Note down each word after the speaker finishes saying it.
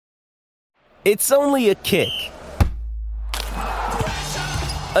It's only a kick,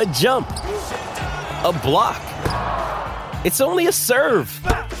 a jump, a block. It's only a serve.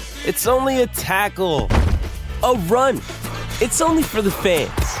 It's only a tackle, a run. It's only for the fans.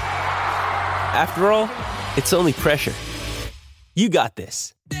 After all, it's only pressure. You got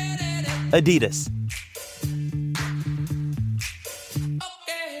this. Adidas.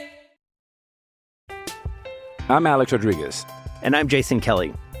 I'm Alex Rodriguez. And I'm Jason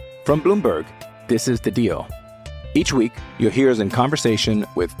Kelly. From Bloomberg, this is The Deal. Each week, you'll hear us in conversation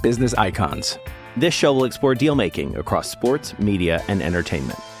with business icons. This show will explore deal-making across sports, media, and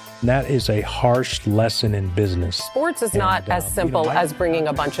entertainment. That is a harsh lesson in business. Sports is not as simple as bringing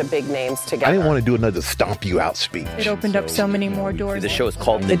a bunch of big names together. I didn't want to do another stomp you out speech. It opened up so many more doors. The show is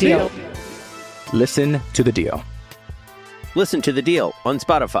called The Deal. Listen to The Deal. Listen to The Deal on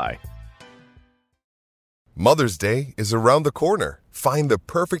Spotify. Mother's Day is around the corner. Find the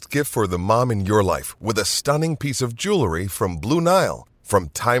perfect gift for the mom in your life with a stunning piece of jewelry from Blue Nile. From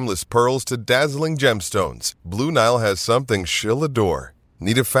timeless pearls to dazzling gemstones, Blue Nile has something she'll adore.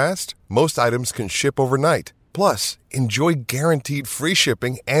 Need it fast? Most items can ship overnight. Plus, enjoy guaranteed free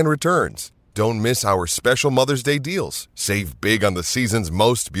shipping and returns. Don't miss our special Mother's Day deals. Save big on the season's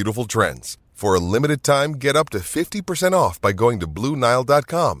most beautiful trends. For a limited time, get up to 50% off by going to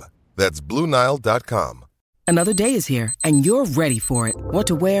BlueNile.com. That's BlueNile.com. Another day is here, and you're ready for it. What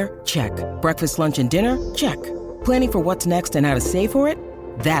to wear? Check. Breakfast, lunch, and dinner? Check. Planning for what's next and how to save for it?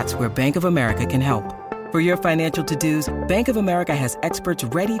 That's where Bank of America can help. For your financial to-dos, Bank of America has experts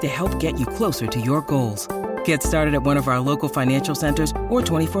ready to help get you closer to your goals. Get started at one of our local financial centers or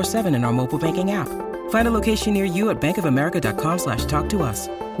 24/7 in our mobile banking app. Find a location near you at bankofamerica.com/talktous.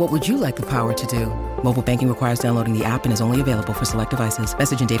 What would you like the power to do? Mobile banking requires downloading the app and is only available for select devices.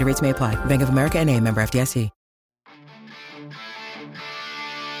 Message and data rates may apply. Bank of America N.A., member FDIC.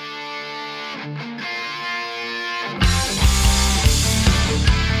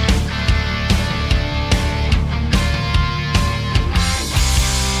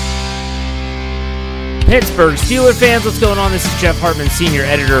 Pittsburgh Steelers fans, what's going on? This is Jeff Hartman, senior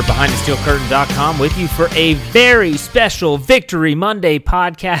editor of BehindTheSteelCurtain.com, with you for a very special Victory Monday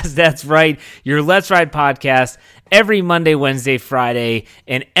podcast. That's right, your Let's Ride podcast every Monday, Wednesday, Friday,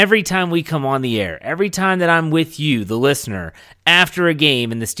 and every time we come on the air, every time that I'm with you, the listener, after a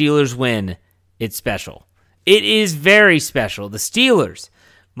game and the Steelers win, it's special. It is very special. The Steelers,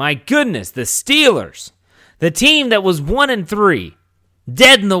 my goodness, the Steelers, the team that was 1-3,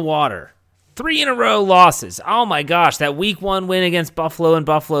 dead in the water. 3 in a row losses. Oh my gosh, that week 1 win against Buffalo in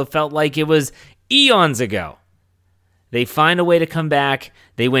Buffalo felt like it was eons ago. They find a way to come back.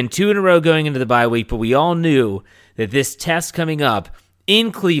 They win 2 in a row going into the bye week, but we all knew that this test coming up in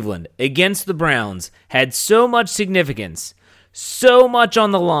Cleveland against the Browns had so much significance, so much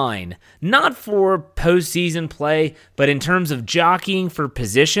on the line, not for postseason play, but in terms of jockeying for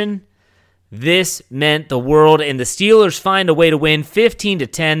position. This meant the world, and the Steelers find a way to win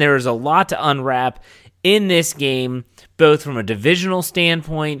 15-10. There is a lot to unwrap in this game, both from a divisional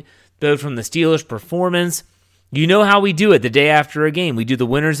standpoint, both from the Steelers' performance. You know how we do it the day after a game. We do the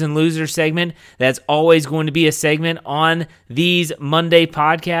winners and losers segment. That's always going to be a segment on these Monday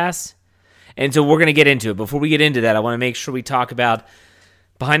podcasts. And so we're going to get into it. Before we get into that, I want to make sure we talk about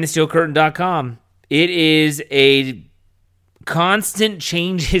BehindTheSteelCurtain.com. It is a constant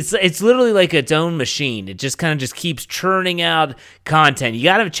change. It's literally like its own machine. It just kind of just keeps churning out content. You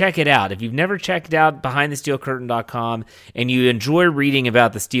got to check it out. If you've never checked out BehindTheSteelCurtain.com and you enjoy reading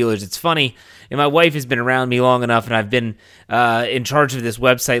about the Steelers, it's funny, and my wife has been around me long enough, and I've been in charge of this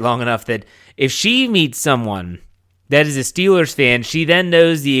website long enough that if she meets someone that is a Steelers fan, she then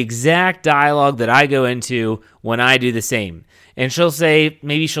knows the exact dialogue that I go into when I do the same. And she'll say,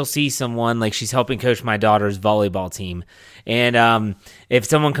 maybe she'll see someone, like she's helping coach my daughter's volleyball team. And if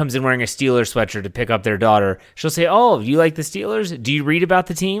someone comes in wearing a Steelers sweatshirt to pick up their daughter, she'll say, oh, you like the Steelers? Do you read about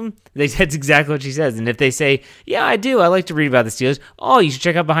the team? That's exactly what she says. And if they say, yeah, I do, I like to read about the Steelers, oh, you should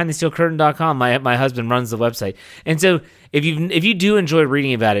check out BehindTheSteelCurtain.com. My husband runs the website. And so if you do enjoy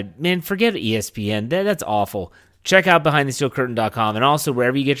reading about it, man, forget ESPN. That's awful. Check out BehindTheSteelCurtain.com, and also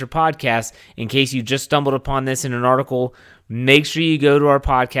wherever you get your podcasts. In case you just stumbled upon this in an article, make sure you go to our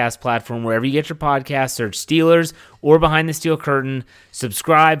podcast platform. Wherever you get your podcasts, search Steelers or Behind the Steel Curtain.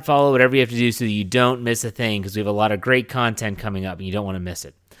 Subscribe, follow, whatever you have to do so that you don't miss a thing, because we have a lot of great content coming up, and you don't want to miss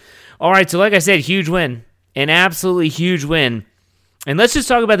it. All right, so like I said, huge win, an absolutely huge win. And let's just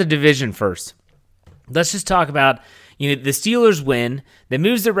talk about the division first. Let's just talk about the Steelers win that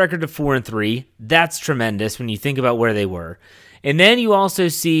moves their record to 4-3. That's tremendous when you think about where they were. And then you also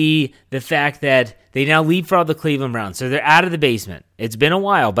see the fact that they now leapfrog the Cleveland Browns. So they're out of the basement. It's been a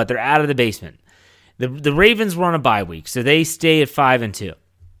while, but they're out of the basement. The Ravens were on a bye week, so they stay at 5-2.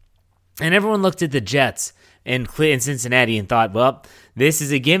 And everyone looked at the Jets in Cincinnati and thought, well, this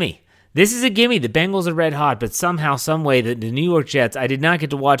is a gimme. This is a gimme. The Bengals are red hot, but somehow, some way, the New York Jets, I did not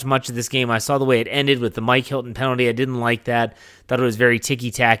get to watch much of this game. I saw the way it ended with the Mike Hilton penalty. I didn't like that. Thought it was very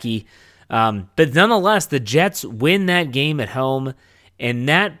ticky-tacky. But nonetheless, the Jets win that game at home, and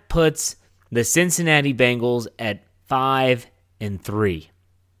that puts the Cincinnati Bengals at 5-3.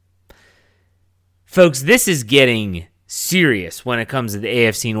 Folks, this is getting serious when it comes to the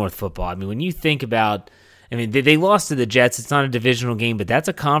AFC North football. I mean, when you think about, they lost to the Jets. It's not a divisional game, but that's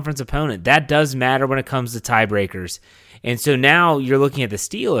a conference opponent. That does matter when it comes to tiebreakers. And so now you're looking at the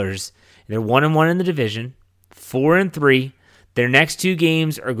Steelers. They're 1-1 in the division, 4-3. Their next two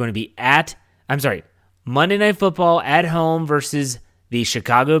games are going to be Monday Night Football at home versus the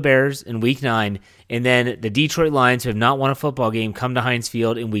Chicago Bears in Week 9, and then the Detroit Lions, who have not won a football game, come to Heinz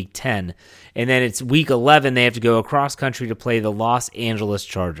Field in Week 10. And then it's Week 11, they have to go across country to play the Los Angeles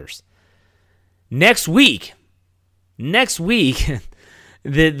Chargers. Next week, the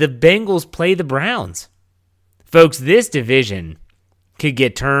Bengals play the Browns. Folks, this division could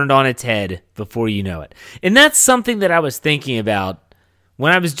get turned on its head before you know it. And that's something that I was thinking about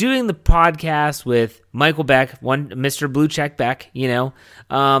when I was doing the podcast with Michael Beck, Mr. Blue Check Beck,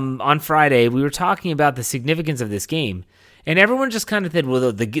 on Friday. We were talking about the significance of this game, and everyone just kind of said,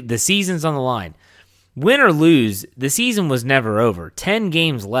 well, the season's on the line. Win or lose, the season was never over. 10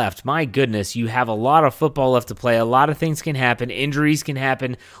 games left. My goodness, you have a lot of football left to play. A lot of things can happen. Injuries can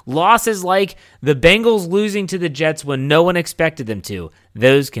happen. Losses like the Bengals losing to the Jets when no one expected them to.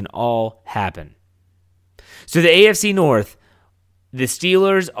 Those can all happen. So the AFC North, the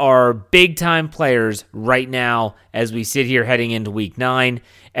Steelers are big-time players right now as we sit here heading into Week 9.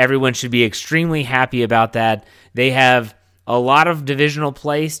 Everyone should be extremely happy about that. They have a lot of divisional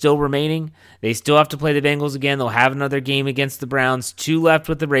play still remaining. They still have to play the Bengals again. They'll have another game against the Browns, 2 left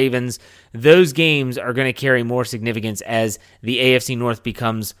with the Ravens. Those games are going to carry more significance as the AFC North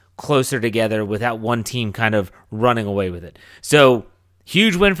becomes closer together without one team kind of running away with it. So,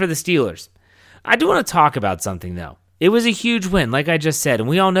 huge win for the Steelers. I do want to talk about something, though. It was a huge win, like I just said, and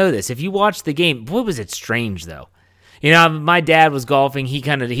we all know this. If you watched the game, boy, was it strange, though. My dad was golfing.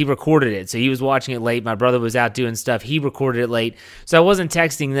 He recorded it, so he was watching it late. My brother was out doing stuff. He recorded it late, so I wasn't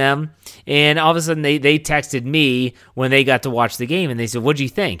texting them. And all of a sudden, they texted me when they got to watch the game, and they said, "What'd you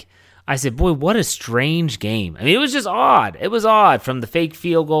think?" I said, "Boy, what a strange game." I mean, it was just odd. It was odd. From the fake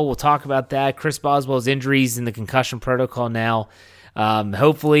field goal, we'll talk about that. Chris Boswell's injuries in the concussion protocol now.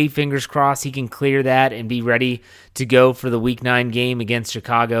 Hopefully, fingers crossed, he can clear that and be ready to go for the Week 9 game against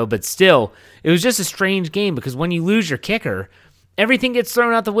Chicago. But still, it was just a strange game because when you lose your kicker, everything gets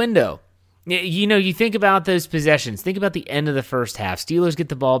thrown out the window. You think about those possessions. Think about the end of the first half. Steelers get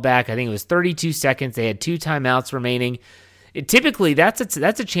the ball back. I think it was 32 seconds. They had 2 timeouts remaining. Typically, that's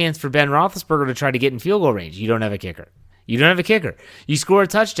a chance for Ben Roethlisberger to try to get in field goal range. You don't have a kicker. You score a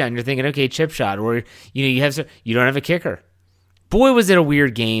touchdown. You're thinking, okay, chip shot. Or you don't have a kicker. Boy, was it a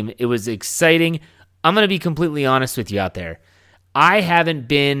weird game. It was exciting. I'm going to be completely honest with you out there. I haven't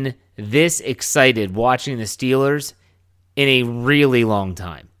been this excited watching the Steelers in a really long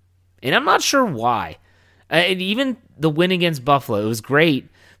time. And I'm not sure why. And even the win against Buffalo, it was great.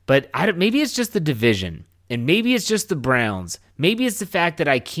 But maybe it's just the division. And maybe it's just the Browns. Maybe it's the fact that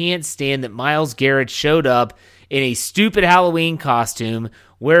I can't stand that Myles Garrett showed up in a stupid Halloween costume,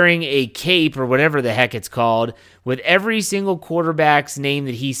 wearing a cape or whatever the heck it's called, with every single quarterback's name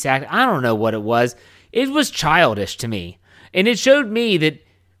that he sacked. I don't know what it was. It was childish to me. And it showed me that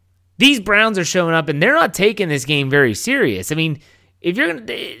these Browns are showing up and they're not taking this game very serious. I mean, if you're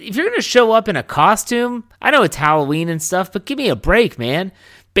gonna show up in a costume, I know it's Halloween and stuff, but give me a break, man.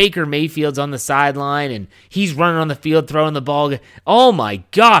 Baker Mayfield's on the sideline and he's running on the field throwing the ball. Oh my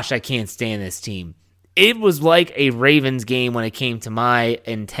gosh, I can't stand this team. It was like a Ravens game when it came to my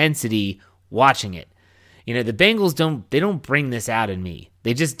intensity watching it. The Bengals don't bring this out in me.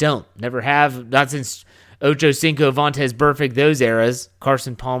 They just don't. Never have. Not since Ocho Cinco, Vontaze Burfict, those eras.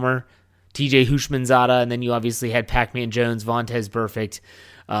 Carson Palmer, TJ Houshmandzadeh, and then you obviously had Pac-Man Jones, Vontaze Burfict,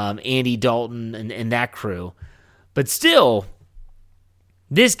 Andy Dalton, and that crew. But still,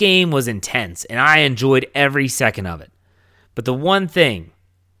 this game was intense, and I enjoyed every second of it. But the one thing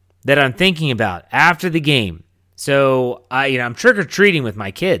that I'm thinking about after the game, so I'm trick-or-treating with my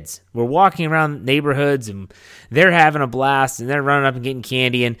kids. We're walking around neighborhoods, and they're having a blast, and they're running up and getting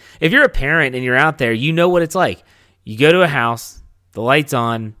candy. And if you're a parent and you're out there, you know what it's like. You go to a house, the light's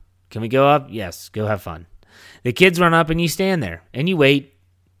on. Can we go up? Yes, go have fun. The kids run up and you stand there and you wait,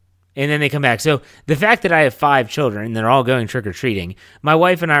 and then they come back. So the fact that I have 5 children and they're all going trick-or-treating, my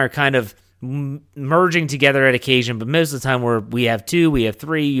wife and I are kind of merging together at occasion, but most of the time we have 2, we have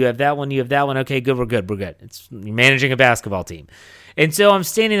 3, you have that one, okay, good, we're good. You're managing a basketball team. And so I'm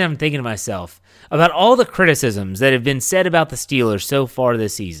standing there and thinking to myself about all the criticisms that have been said about the Steelers so far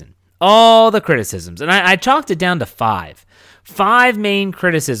this season. All the criticisms. And I chalked it down to 5. 5 main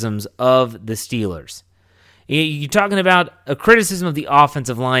criticisms of the Steelers. You're talking about a criticism of the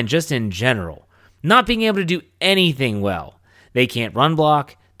offensive line just in general. Not being able to do anything well. They can't run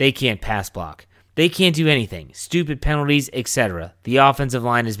block. They can't pass block. They can't do anything. Stupid penalties, etc. The offensive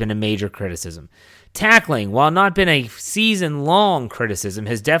line has been a major criticism. Tackling, while not been a season-long criticism,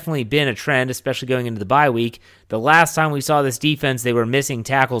 has definitely been a trend, especially going into the bye week. The last time we saw this defense, they were missing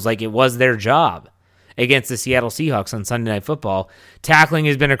tackles like it was their job against the Seattle Seahawks on Sunday Night Football. Tackling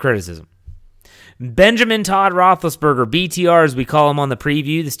has been a criticism. Benjamin Todd Roethlisberger, BTR as we call him on the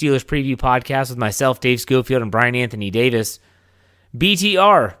preview, the Steelers preview podcast with myself, Dave Schofield, and Brian Anthony Davis.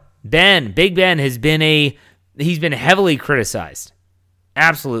 BTR, Big Ben he's been heavily criticized.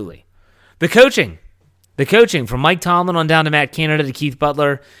 Absolutely. The coaching from Mike Tomlin on down to Matt Canada to Keith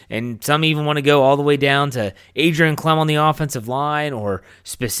Butler, and some even want to go all the way down to Adrian Clem on the offensive line or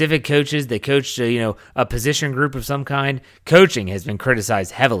specific coaches that coached a position group of some kind. Coaching has been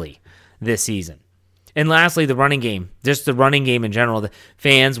criticized heavily this season. And lastly, the running game. Just the running game in general. The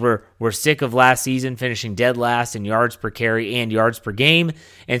fans were sick of last season finishing dead last in yards per carry and yards per game.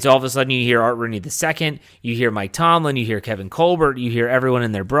 And so all of a sudden you hear Art Rooney II, you hear Mike Tomlin, you hear Kevin Colbert, you hear everyone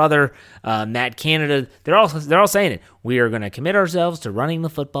and their brother, Matt Canada. They're all saying it. We are going to commit ourselves to running the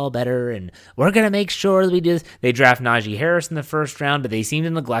football better, and we're going to make sure that we do this. They draft Najee Harris in the first round, but they seem to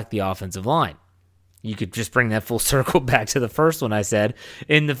neglect the offensive line. You could just bring that full circle back to the first one I said,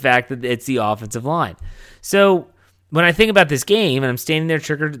 in the fact that it's the offensive line. So when I think about this game, and I'm standing there,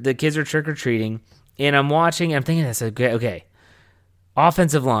 the kids are trick-or-treating, and I'm watching, and I'm thinking, okay,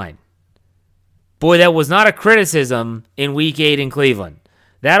 offensive line. Boy, that was not a criticism in Week 8 in Cleveland.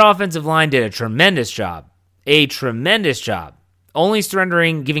 That offensive line did a tremendous job. Only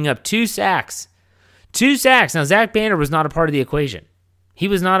giving up 2 sacks. 2 sacks. Now, Zach Banner was not a part of the equation. He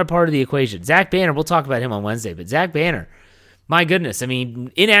was not a part of the equation. Zach Banner, we'll talk about him on Wednesday, but Zach Banner, my goodness,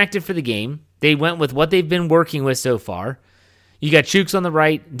 inactive for the game. They went with what they've been working with so far. You got Chooks on the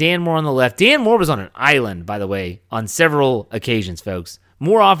right, Dan Moore on the left. Dan Moore was on an island, by the way, on several occasions, folks.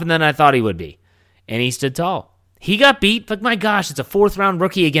 More often than I thought he would be. And he stood tall. He got beat, but my gosh, it's a 4th-round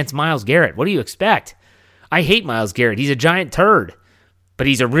rookie against Myles Garrett. What do you expect? I hate Myles Garrett. He's a giant turd. But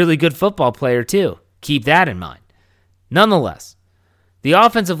he's a really good football player, too. Keep that in mind. Nonetheless, the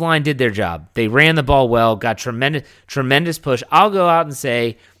offensive line did their job. They ran the ball well, got tremendous push. I'll go out and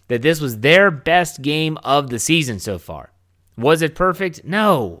say that this was their best game of the season so far. Was it perfect?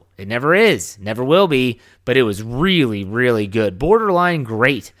 No, it never is. Never will be, but it was really, really good. Borderline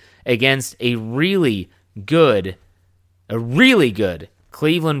great against a really good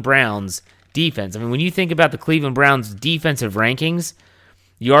Cleveland Browns defense. When you think about the Cleveland Browns defensive rankings,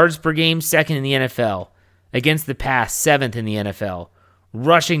 yards per game, 2nd in the NFL. Against the pass, 7th in the NFL.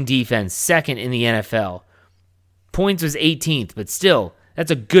 Rushing defense, 2nd in the NFL. Points was 18th, but still,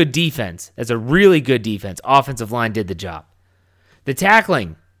 that's a good defense. That's a really good defense. Offensive line did the job. The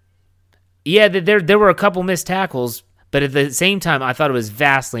tackling. Yeah, there were a couple missed tackles, but at the same time, I thought it was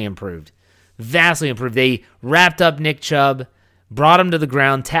vastly improved. Vastly improved. They wrapped up Nick Chubb, brought him to the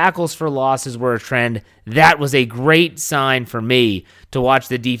ground. Tackles for losses were a trend. That was a great sign for me to watch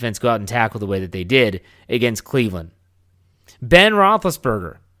the defense go out and tackle the way that they did against Cleveland. Ben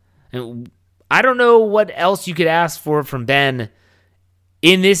Roethlisberger. I don't know what else you could ask for from Ben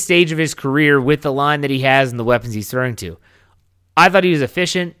in this stage of his career with the line that he has and the weapons he's throwing to. I thought he was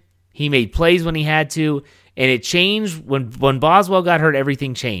efficient. He made plays when he had to, and it changed. When Boswell got hurt,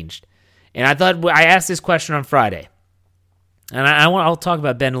 everything changed. And I asked this question on Friday, and I'll talk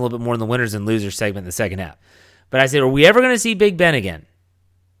about Ben a little bit more in the winners and losers segment in the second half. But I said, are we ever going to see Big Ben again?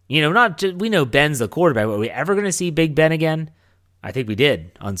 We know Ben's the quarterback, but are we ever going to see Big Ben again? I think we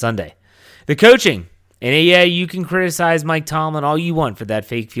did on Sunday. The coaching. And yeah, you can criticize Mike Tomlin all you want for that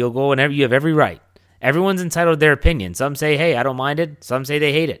fake field goal, and you have every right. Everyone's entitled to their opinion. Some say, hey, I don't mind it. Some say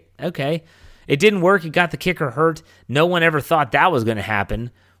they hate it. Okay. It didn't work. It got the kicker hurt. No one ever thought that was going to happen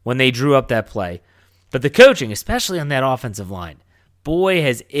when they drew up that play. But the coaching, especially on that offensive line, boy,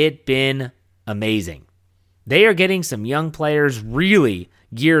 has it been amazing. They are getting some young players really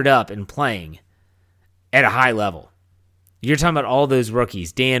geared up and playing at a high level. You're talking about all those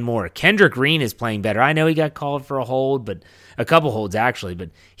rookies. Dan Moore. Kendrick Green is playing better. I know he got called for a hold, but a couple holds actually,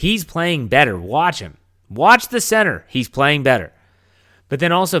 but he's playing better. Watch him. Watch the center. He's playing better. But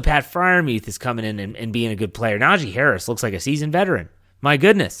then also Pat Freiermuth is coming in and being a good player. Najee Harris looks like a seasoned veteran. My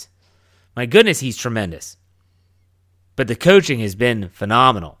goodness. My goodness, he's tremendous. But the coaching has been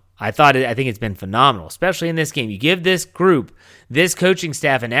phenomenal. I think it's been phenomenal, especially in this game. You give this group, this coaching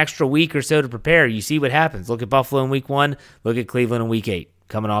staff, an extra week or so to prepare. You see what happens. Look at Buffalo in week 1. Look at Cleveland in week 8,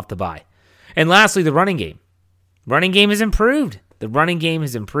 coming off the bye. And lastly, the running game. Running game has improved. The running game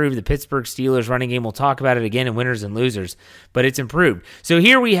has improved. The Pittsburgh Steelers running game, we'll talk about it again in winners and losers, but it's improved. So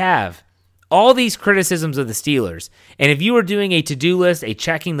here we have all these criticisms of the Steelers. And if you were doing a to-do list, a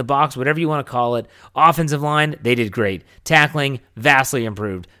checking the box, whatever you want to call it, offensive line, they did great. Tackling, vastly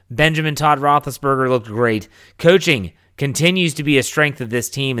improved. Benjamin Todd Roethlisberger looked great. Coaching continues to be a strength of this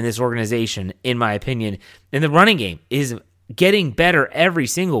team and this organization, in my opinion. And the running game is getting better every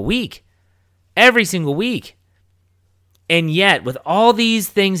single week. Every single week. And yet, with all these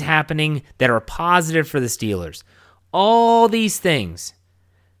things happening that are positive for the Steelers, all these things,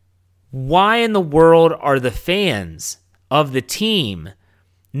 why in the world are the fans of the team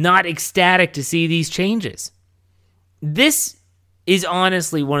not ecstatic to see these changes? This is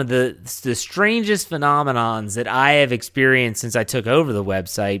honestly one of the strangest phenomenons that I have experienced since I took over the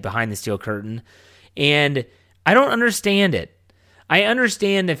website Behind the Steel Curtain, and I don't understand it. I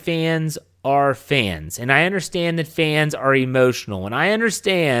understand that fans are fans, and I understand that fans are emotional, and I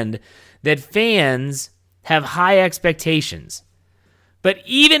understand that fans have high expectations. But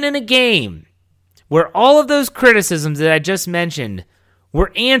even in a game where all of those criticisms that I just mentioned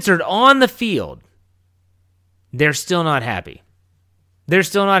were answered on the field, they're still not happy. They're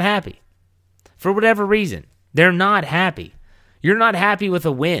still not happy. For whatever reason, they're not happy. You're not happy with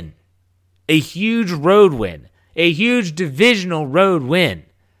a win. A huge road win. A huge divisional road win.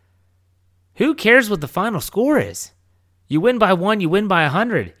 Who cares what the final score is? You win by 1, you win by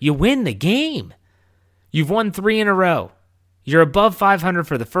 100. You win the game. You've won 3 in a row. You're above 500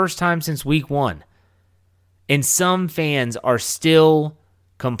 for the first time since week 1. And some fans are still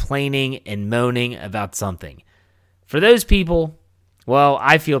complaining and moaning about something. For those people, well,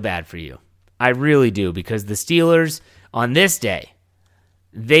 I feel bad for you. I really do, because the Steelers, on this day,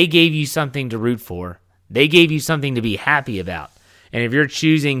 they gave you something to root for. They gave you something to be happy about. And if you're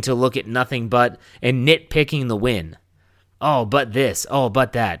choosing to look at nothing but and nitpicking the win, oh, but this, oh,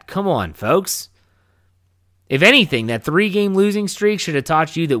 but that, come on, folks. If anything, that 3-game losing streak should have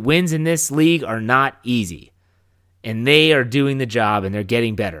taught you that wins in this league are not easy. And they are doing the job, and they're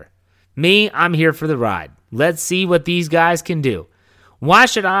getting better. Me, I'm here for the ride. Let's see what these guys can do. Why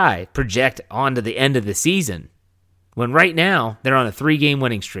should I project on to the end of the season when right now they're on a 3-game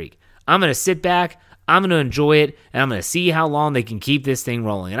winning streak? I'm going to sit back, I'm going to enjoy it, and I'm going to see how long they can keep this thing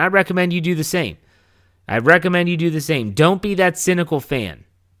rolling. And I recommend you do the same. Don't be that cynical fan.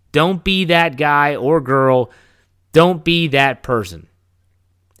 Don't be that guy or girl. Don't be that person.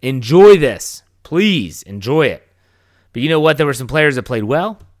 Enjoy this. Please enjoy it. But you know what? There were some players that played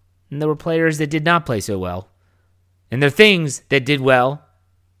well, and there were players that did not play so well. And there are things that did well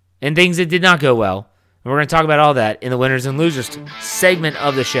and things that did not go well. And we're going to talk about all that in the winners and losers segment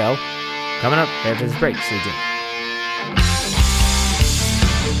of the show. Coming up right after this break. Stay tuned.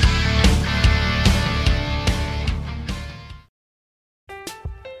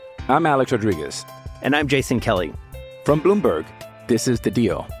 I'm Alex Rodriguez. And I'm Jason Kelly. From Bloomberg, this is The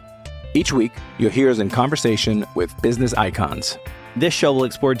Deal. Each week, you'll hear us in conversation with business icons. This show will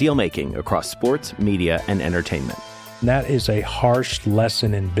explore deal-making across sports, media, and entertainment. That is a harsh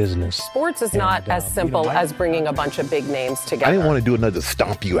lesson in business. Sports is not as simple as bringing a bunch of big names together. I didn't want to do another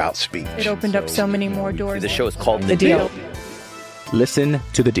stomp you out speech. It opened up so many more doors. The show is called The Deal. Listen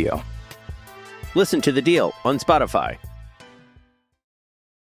to The Deal. Listen to The Deal on Spotify.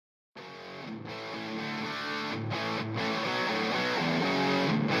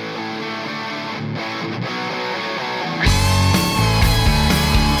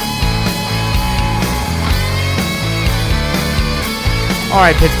 All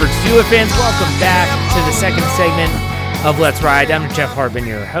right, Pittsburgh Steelers fans, welcome back to the second segment of Let's Ride. I'm Jeff Hartman,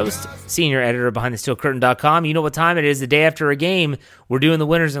 your host, senior editor of BehindTheSteelCurtain.com. You know what time it is. The day after a game, we're doing the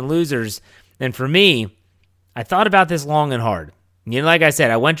winners and losers. And for me, I thought about this long and hard. You know, like I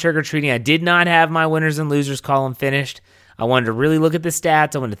said, I went trick-or-treating. I did not have my winners and losers column finished. I wanted to really look at the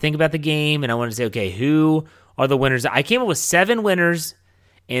stats. I wanted to think about the game, and I wanted to say, okay, who are the winners? I came up with 7 winners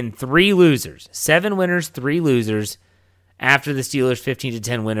and 3 losers. 7 winners, 3 losers after the Steelers'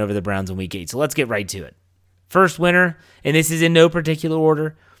 15-10 win over the Browns in Week 8. So let's get right to it. First winner, and this is in no particular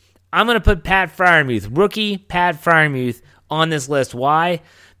order, I'm going to put Pat Freiermuth, rookie Pat Freiermuth, on this list. Why?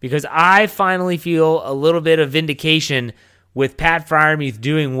 Because I finally feel a little bit of vindication with Pat Freiermuth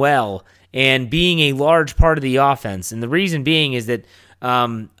doing well and being a large part of the offense. And the reason being is that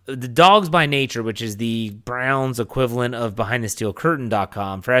the Dogs by Nature, which is the Browns equivalent of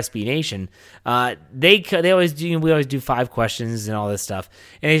BehindTheSteelCurtain.com for SB Nation, they always do. We always do 5 questions and all this stuff.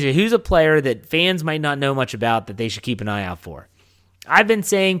 And they say, who's a player that fans might not know much about that they should keep an eye out for? I've been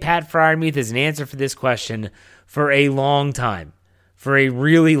saying Pat Freiermuth is an answer for this question for a long time, for a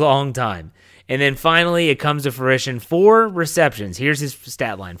really long time. And then finally it comes to fruition. 4 receptions. Here's his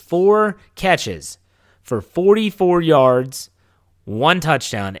stat line. 4 catches for 44 yards, 1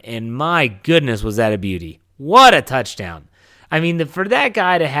 touchdown, and my goodness, was that a beauty. What a touchdown. I mean, for that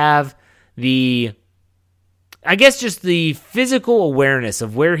guy to have just the physical awareness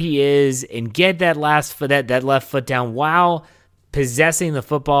of where he is and get that last foot, that left foot down while possessing the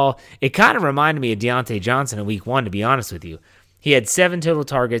football, it kind of reminded me of Deontay Johnson in week 1, to be honest with you. He had 7 total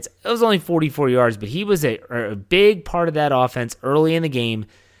targets. It was only 44 yards, but he was a big part of that offense early in the game.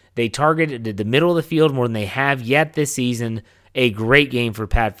 They targeted the middle of the field more than they have yet this season. A great game for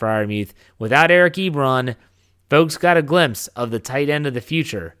Pat Freiermuth. Without Eric Ebron, folks got a glimpse of the tight end of the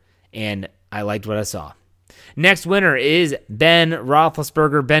future, and I liked what I saw. Next winner is Ben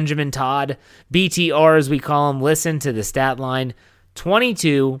Roethlisberger, Benjamin Todd, BTR as we call him. Listen to the stat line.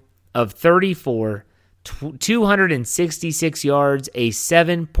 22 of 34, 266 yards, a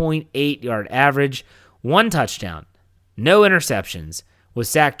 7.8 yard average, 1 touchdown, no interceptions, was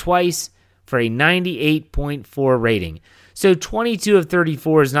sacked twice for a 98.4 rating. So 22 of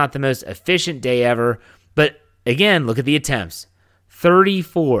 34 is not the most efficient day ever, but again, look at the attempts.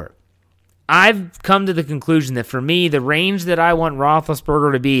 34. I've come to the conclusion that for me, the range that I want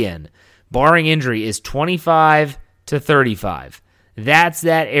Roethlisberger to be in, barring injury, is 25 to 35. That's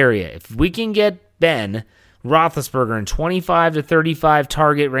that area. If we can get Ben Roethlisberger in 25 to 35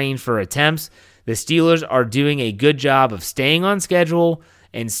 target range for attempts, the Steelers are doing a good job of staying on schedule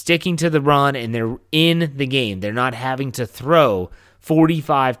and sticking to the run, and they're in the game. They're not having to throw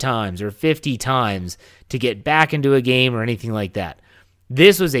 45 times or 50 times to get back into a game or anything like that.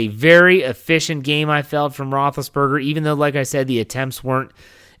 This was a very efficient game, I felt, from Roethlisberger, even though, like I said, the attempts weren't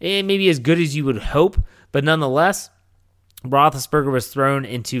maybe as good as you would hope, but nonetheless, Roethlisberger was thrown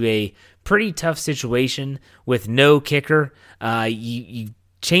into a pretty tough situation with no kicker. You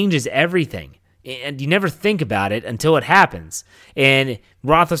changes everything. And you never think about it until it happens. And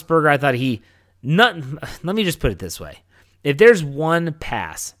Roethlisberger, I thought let me just put it this way. If there's one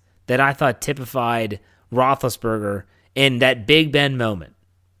pass that I thought typified Roethlisberger in that Big Ben moment,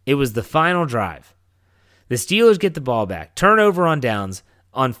 it was the final drive. The Steelers get the ball back. Turnover on downs.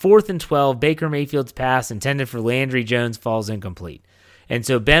 On 4th and 12, Baker Mayfield's pass intended for Landry Jones falls incomplete. And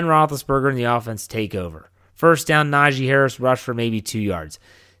so Ben Roethlisberger and the offense take over. First down, Najee Harris rushed for maybe 2 yards.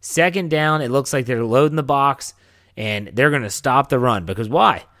 Second down, it looks like they're loading the box, and they're going to stop the run. Because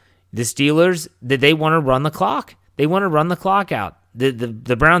why? The Steelers, they want to run the clock. They want to run the clock out.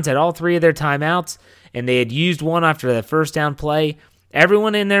 The Browns had all 3 of their timeouts, and they had used one after the first down play.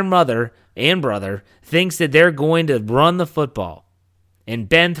 Everyone and their mother and brother thinks that they're going to run the football. And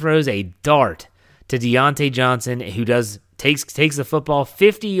Ben throws a dart to Deontay Johnson, who takes the football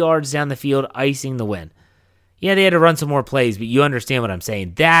 50 yards down the field, icing the win. Yeah, they had to run some more plays, but you understand what I'm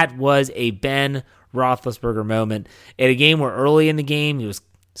saying. That was a Ben Roethlisberger moment at a game where early in the game he was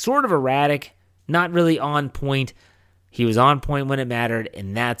sort of erratic, not really on point. He was on point when it mattered,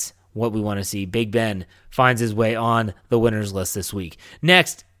 and that's what we want to see. Big Ben finds his way on the winners list this week.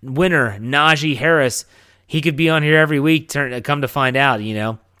 Next, winner, Najee Harris. He could be on here every week, come to find out, you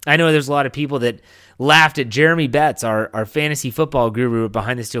know. I know there's a lot of people that laughed at Jeremy Betts, our fantasy football guru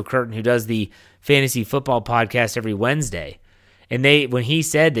behind the steel curtain, who does the fantasy football podcast every Wednesday. And when he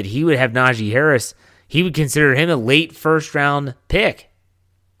said that he would have Najee Harris, he would consider him a late first-round pick.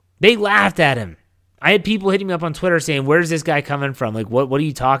 They laughed at him. I had people hitting me up on Twitter saying, where's this guy coming from? Like, what are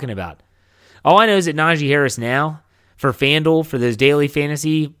you talking about? All I know is that Najee Harris now, for FanDuel, for those daily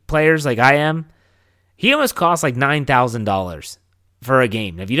fantasy players like I am, he almost costs like $9,000 for a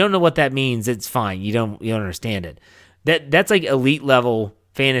game. Now, if you don't know what that means, it's fine. You don't understand it. That's like elite level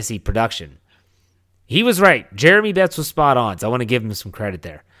fantasy production. He was right. Jeremy Betts was spot on, so I want to give him some credit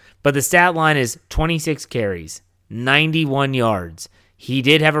there. But the stat line is 26 carries, 91 yards. He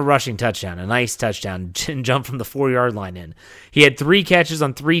did have a rushing touchdown, a nice touchdown, jump from the 4-yard line in. He had 3 catches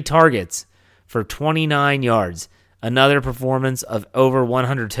on 3 targets for 29 yards. Another performance of over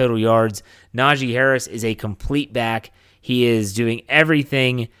 100 total yards. Najee Harris is a complete back. He is doing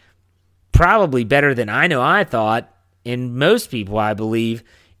everything probably better than I thought, and most people, I believe.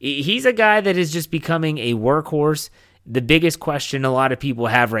 He's a guy that is just becoming a workhorse. The biggest question a lot of people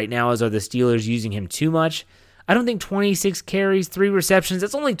have right now is, are the Steelers using him too much? I don't think 26 carries, 3 receptions,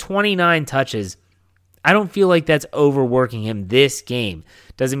 that's only 29 touches. I don't feel like that's overworking him this game.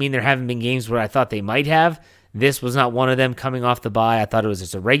 Doesn't mean there haven't been games where I thought they might have. This was not one of them coming off the bye. I thought it was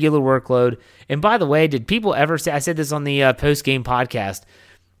just a regular workload. And by the way, did people ever say, I said this on the post-game podcast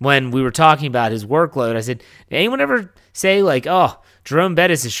when we were talking about his workload, I said, did anyone ever say like, oh, Jerome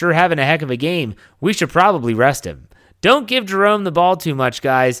Bettis is sure having a heck of a game. We should probably rest him. Don't give Jerome the ball too much,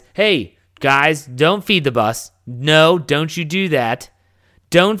 guys. Hey, guys, don't feed the bus. No, don't you do that.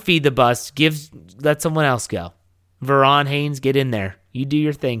 Don't feed the bus. Let someone else go. Veron Haynes, get in there. You do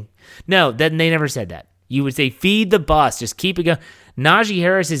your thing. No, they never said that. You would say feed the bus. Just keep it going. Najee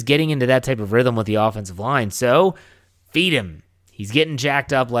Harris is getting into that type of rhythm with the offensive line, so feed him. He's getting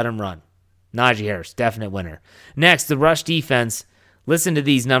jacked up. Let him run. Najee Harris, definite winner. Next, the rush defense. Listen to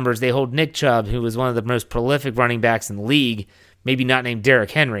these numbers. They hold Nick Chubb, who was one of the most prolific running backs in the league, maybe not named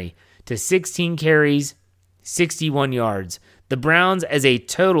Derrick Henry, to 16 carries, 61 yards. The Browns, as a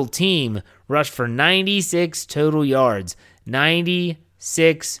total team, rushed for 96 total yards.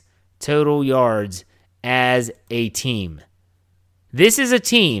 96 total yards as a team. This is a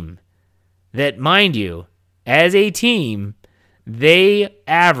team that, mind you, as a team, they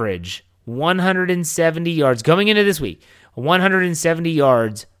average 170 yards going into this week, 170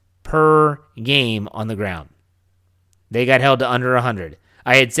 yards per game on the ground. They got held to under 100.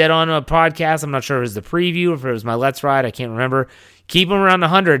 I had said on a podcast, I'm not sure if it was the preview or if it was my Let's Ride, I can't remember, keep them around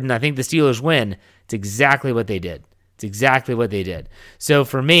 100 and I think the Steelers win. It's exactly what they did. So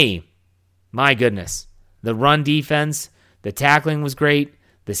for me, my goodness, the run defense, the tackling was great,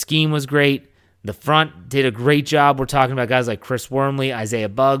 the scheme was great, the front did a great job. We're talking about guys like Chris Wormley, Isaiah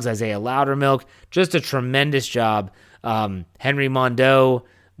Buggs, Isaiah Loudermilk, just a tremendous job. Henry Mondeau,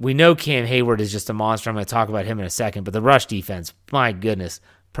 we know Cam Hayward is just a monster. I'm going to talk about him in a second, but the rush defense, my goodness,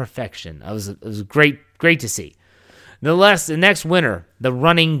 perfection. It was great to see. The next winner, the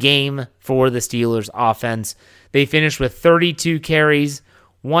running game for the Steelers offense. They finished with 32 carries,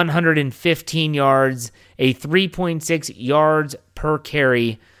 115 yards, a 3.6 yards per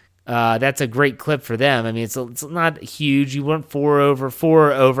carry. That's a great clip for them. I mean, it's not huge. You weren't 4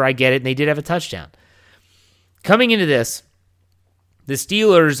 over, I get it, and they did have a touchdown. Coming into this, the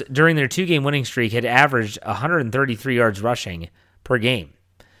Steelers, during their 2-game winning streak, had averaged 133 yards rushing per game.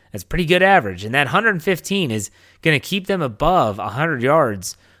 That's a pretty good average, and that 115 is going to keep them above 100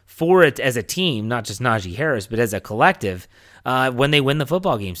 yards for it as a team, not just Najee Harris, but as a collective, when they win the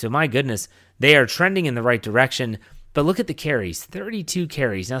football game. So my goodness, they are trending in the right direction. But look at the carries, 32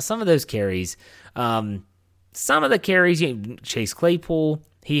 carries. Now, some of those carries, Chase Claypool,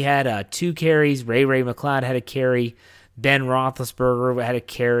 he had 2 carries. Ray McLeod had a carry. Ben Roethlisberger had a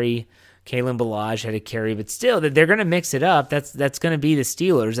carry. Kalen Ballage had a carry. But still, they're going to mix it up. That's going to be the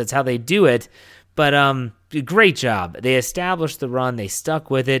Steelers. That's how they do it. But great job. They established the run. They stuck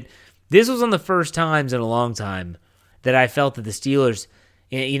with it. This was one of the first times in a long time that I felt that the Steelers,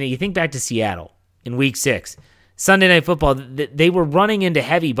 you think back to Seattle in Week 6, Sunday Night Football, they were running into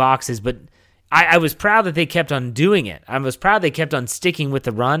heavy boxes, but I was proud that they kept on doing it. I was proud they kept on sticking with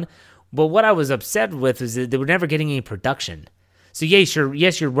the run. But what I was upset with was that they were never getting any production. So yes,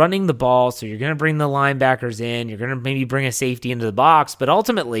 you're running the ball, so you're going to bring the linebackers in, you're going to maybe bring a safety into the box, but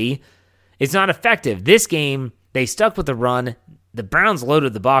ultimately, it's not effective. This game, they stuck with the run. The Browns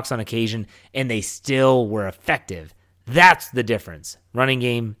loaded the box on occasion, and they still were effective. That's the difference. Running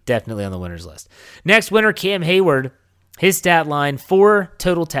game, definitely on the winner's list. Next winner, Cam Hayward. His stat line, 4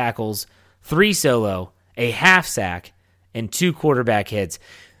 total tackles, 3 solo, a half sack, and 2 quarterback hits.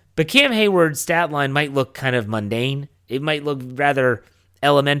 But Cam Hayward's stat line might look kind of mundane. It might look rather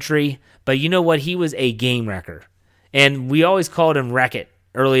elementary, but you know what? He was a game wrecker. And we always called him Wreck-It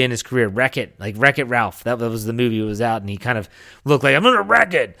early in his career. Wreck-It, like Wreck-It Ralph. That was the movie that was out, and he kind of looked like, I'm going to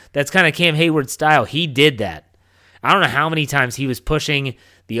wreck it. That's kind of Cam Hayward's style. He did that. I don't know how many times he was pushing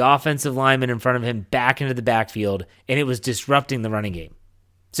the offensive lineman in front of him back into the backfield, and it was disrupting the running game.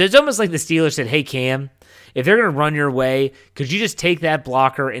 So it's almost like the Steelers said, hey, Cam, if they're going to run your way, could you just take that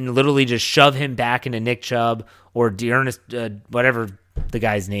blocker and literally just shove him back into Nick Chubb or D'Ernest, whatever the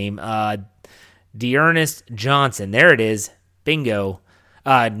guy's name, D'Ernest Johnson. There it is. Bingo.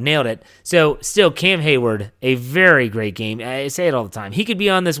 Nailed it. So still, Cam Hayward, a very great game. I say it all the time. He could be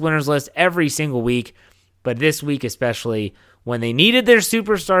on this winner's list every single week, but this week especially, when they needed their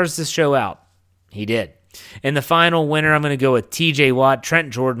superstars to show out, he did. And the final winner, I'm going to go with TJ Watt,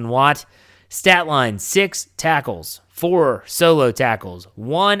 Trent Jordan Watt. Stat line, 6 tackles, 4 solo tackles,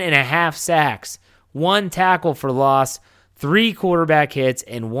 1.5 sacks, 1 tackle for loss, 3 quarterback hits,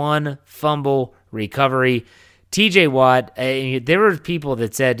 and 1 fumble recovery. TJ Watt, there were people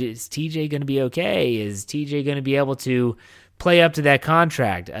that said, is TJ going to be okay? Is TJ going to be able to play up to that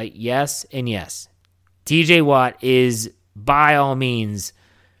contract? Yes and yes. TJ Watt is, by all means,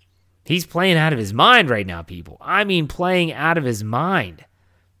 he's playing out of his mind right now, people. I mean, playing out of his mind.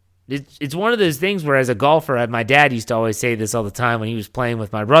 It's one of those things where, as a golfer, my dad used to always say this all the time when he was playing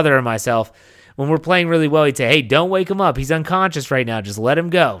with my brother and myself. When we're playing really well, he'd say, hey, don't wake him up. He's unconscious right now. Just let him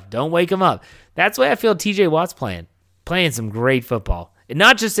go. Don't wake him up. That's the way I feel TJ Watt's playing some great football. And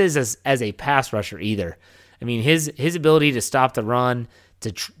not just as a pass rusher either. I mean, his ability to stop the run,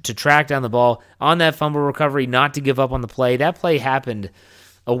 to track down the ball, on that fumble recovery, not to give up on the play. That play happened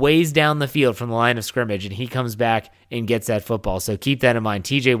a ways down the field from the line of scrimmage, and he comes back and gets that football. So keep that in mind.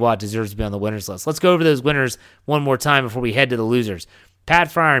 TJ Watt deserves to be on the winners list. Let's go over those winners one more time before we head to the losers. Pat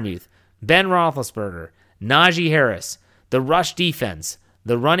Freiermuth, Ben Roethlisberger, Najee Harris, the rush defense,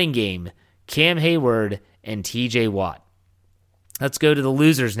 the running game, Cam Hayward, and TJ Watt. Let's go to the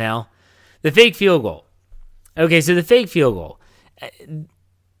losers now. The fake field goal. Okay, so the fake field goal.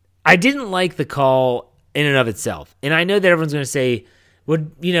 I didn't like the call in and of itself. And I know that everyone's going to say, well,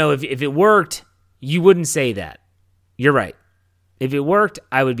 if it worked, you wouldn't say that. You're right. If it worked,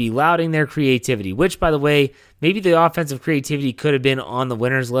 I would be lauding their creativity, which, by the way, maybe the offensive creativity could have been on the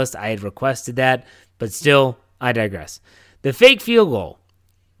winners list. I had requested that, but still, I digress. The fake field goal.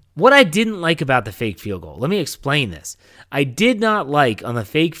 What I didn't like about the fake field goal, let me explain this. I did not like, on the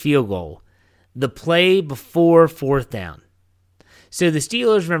fake field goal, the play before fourth down. So the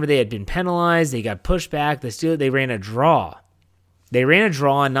Steelers, remember, they had been penalized. They got pushed back. They ran a draw. They ran a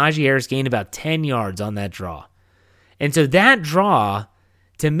draw, and Najee Harris gained about 10 yards on that draw. And so that draw,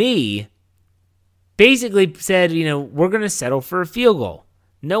 to me, basically said, we're going to settle for a field goal.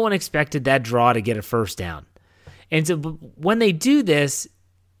 No one expected that draw to get a first down. And so when they do this,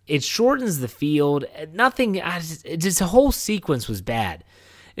 it shortens the field. Just the whole sequence was bad.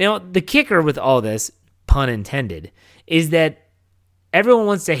 The kicker with all this, pun intended, is that everyone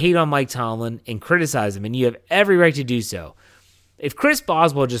wants to hate on Mike Tomlin and criticize him, and you have every right to do so. If Chris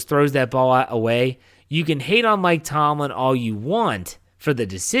Boswell just throws that ball away, you can hate on Mike Tomlin all you want for the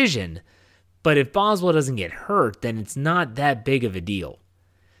decision, but if Boswell doesn't get hurt, then it's not that big of a deal.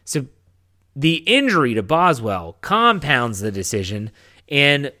 So the injury to Boswell compounds the decision,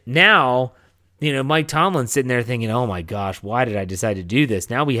 and now, Mike Tomlin's sitting there thinking, oh my gosh, why did I decide to do this?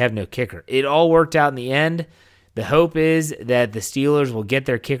 Now we have no kicker. It all worked out in the end. The hope is that the Steelers will get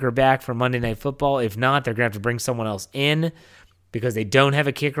their kicker back for Monday Night Football. If not, they're going to have to bring someone else in because they don't have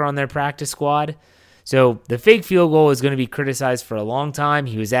a kicker on their practice squad. So the fake field goal is going to be criticized for a long time.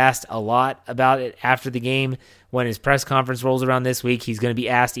 He was asked a lot about it after the game. When his press conference rolls around this week, he's going to be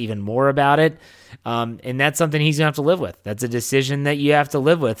asked even more about it. And that's something he's going to have to live with. That's a decision that you have to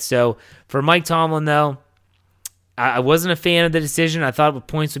live with. So for Mike Tomlin, though, I wasn't a fan of the decision. I thought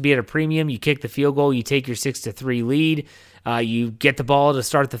points would be at a premium. You kick the field goal, you take your 6-3 lead, you get the ball to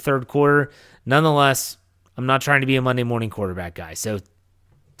start the third quarter. Nonetheless, I'm not trying to be a Monday morning quarterback guy, so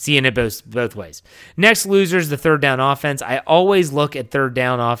seeing it both ways. Next losers, the third down offense. I always look at third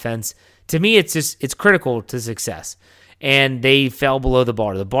down offense. To me, it's critical to success, and they fell below the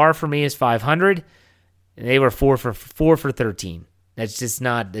bar. The bar for me is 500, and they were 4 for 13. It's just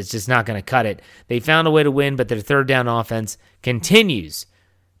not going to cut it. They found a way to win, but their third down offense continues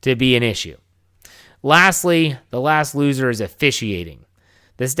to be an issue. Lastly, the last loser is officiating.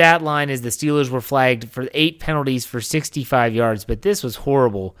 The stat line is the Steelers were flagged for 8 penalties for 65 yards, but this was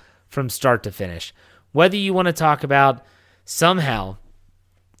horrible from start to finish. Whether you want to talk about somehow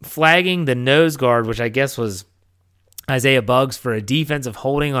flagging the nose guard, which I guess was Isaiah Buggs, for a defensive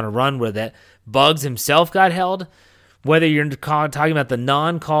holding on a run where that Buggs himself got held, whether you're talking about the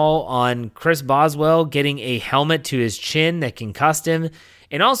non-call on Chris Boswell getting a helmet to his chin that concussed him,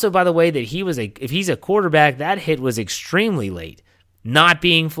 and also, by the way, that if he's a quarterback, that hit was extremely late, not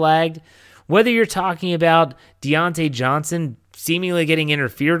being flagged. Whether you're talking about Deontay Johnson seemingly getting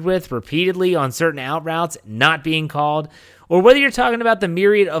interfered with repeatedly on certain out routes, not being called, or whether you're talking about the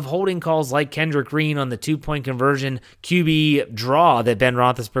myriad of holding calls like Kendrick Green on the 2-point conversion QB draw that Ben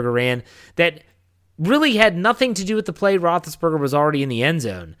Roethlisberger ran that really had nothing to do with the play. Roethlisberger was already in the end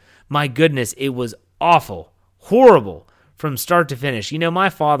zone. My goodness, it was awful, horrible from start to finish. My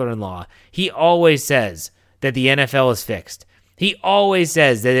father-in-law, he always says that the NFL is fixed. He always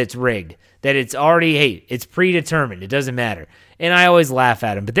says that it's rigged, that it's already, hey, it's predetermined. It doesn't matter. And I always laugh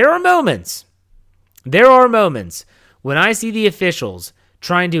at him. But there are moments when I see the officials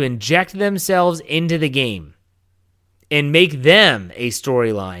trying to inject themselves into the game and make them a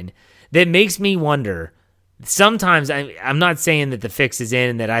storyline that makes me wonder. Sometimes, I'm not saying that the fix is in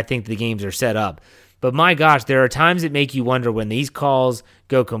and that I think the games are set up, But my gosh, there are times that make you wonder when these calls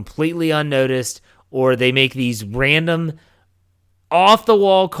go completely unnoticed or they make these random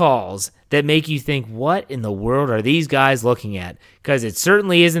off-the-wall calls that make you think, what in the world are these guys looking at? Because it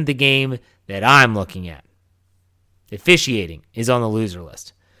certainly isn't the game that I'm looking at. Officiating is on the loser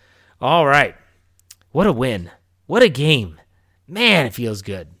list. All right. What a win. What a game. Man, it feels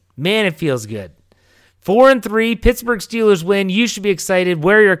good. 4-3, Pittsburgh Steelers win. You should be excited.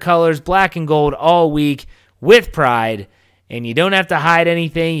 Wear your colors, black and gold, all week with pride. And you don't have to hide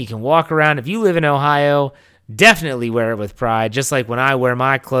anything. You can walk around. If you live in Ohio, definitely wear it with pride. Just like when I wear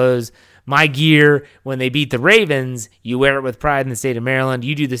my clothes, my gear, when they beat the Ravens, you wear it with pride in the state of Maryland.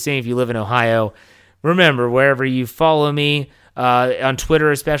 You do the same if you live in Ohio. Remember, wherever you follow me, on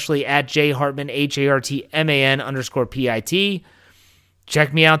Twitter especially, at jhartman, HARTMAN_PIT.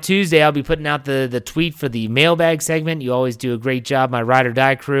 Check me out Tuesday. I'll be putting out the tweet for the mailbag segment. You always do a great job, my Ride or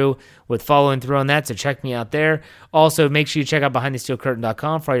Die crew, with following through on that, so check me out there. Also, make sure you check out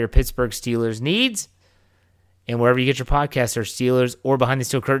BehindTheSteelCurtain.com for all your Pittsburgh Steelers needs. And wherever you get your podcasts, or Steelers or Behind the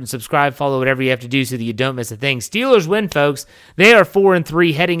Steel Curtain, subscribe, follow, whatever you have to do so that you don't miss a thing. Steelers win, folks. They are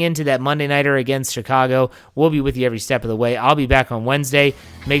 4-3 heading into that Monday Nighter against Chicago. We'll be with you every step of the way. I'll be back on Wednesday.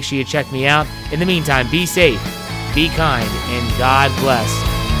 Make sure you check me out. In the meantime, be safe, be kind, and God bless.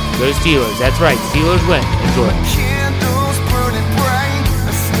 Go Steelers. That's right. Steelers win. Enjoy. Candles burning bright.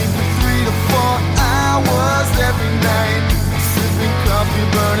 I sleep for 3 to 4 hours every night. Sipping coffee,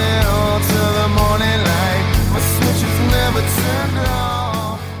 burning all till the morning light. My switch is never turned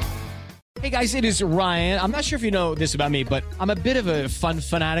off. Hey guys, it is Ryan. I'm not sure if you know this about me, but I'm a bit of a fun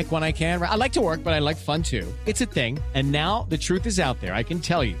fanatic when I can. I like to work, but I like fun too. It's a thing. And now the truth is out there. I can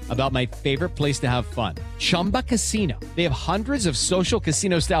tell you about my favorite place to have fun. Chumba Casino. They have hundreds of social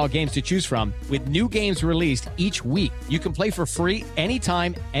casino style games to choose from with new games released each week. You can play for free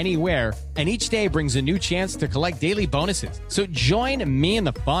anytime, anywhere. And each day brings a new chance to collect daily bonuses. So join me in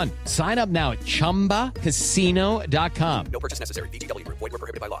the fun. Sign up now at ChumbaCasino.com. No purchase necessary. VGW. Void where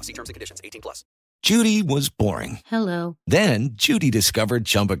prohibited by law. See terms and conditions. 18+. Judy was boring. Hello. Then Judy discovered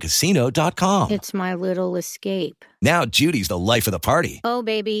ChumbaCasino.com. It's my little escape. Now Judy's the life of the party. Oh,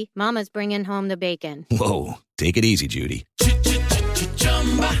 baby, mama's bringing home the bacon. Whoa, take it easy, Judy.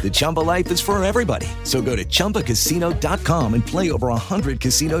 The Chumba life is for everybody. So go to ChumbaCasino.com and play over 100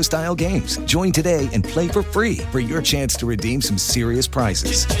 casino-style games. Join today and play for free for your chance to redeem some serious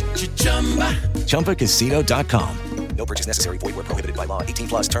prizes. ChumbaCasino.com. No purchase necessary. Void where prohibited by law.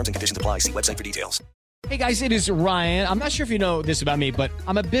 18+. Terms and conditions apply. See website for details. Hey guys, it is Ryan. I'm not sure if you know this about me, but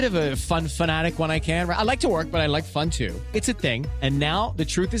I'm a bit of a fun fanatic when I can. I like to work, but I like fun too. It's a thing. And now the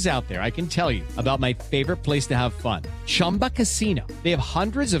truth is out there. I can tell you about my favorite place to have fun. Chumba Casino. They have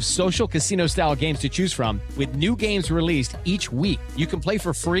hundreds of social casino style games to choose from with new games released each week. You can play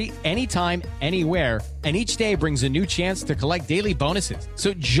for free anytime, anywhere. And each day brings a new chance to collect daily bonuses.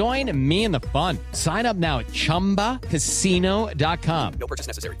 So join me in the fun. Sign up now at ChumbaCasino.com. No purchase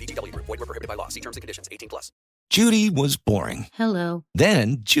necessary. VGW. Void where prohibited by law. See terms and conditions. 18+. Judy was boring. Hello.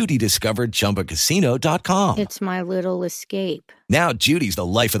 Then Judy discovered ChumbaCasino.com. It's my little escape. Now Judy's the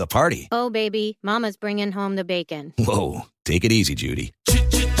life of the party. Oh, baby, mama's bringing home the bacon. Whoa, take it easy, Judy.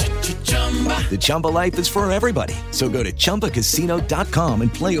 The Chumba life is for everybody. So go to ChumbaCasino.com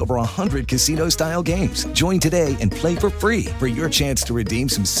and play over 100 casino-style games. Join today and play for free for your chance to redeem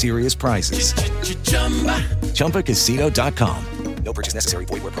some serious prizes. ChumbaCasino.com. No purchase necessary.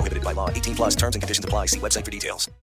 Void where prohibited by law. 18+. Terms and conditions apply. See website for details.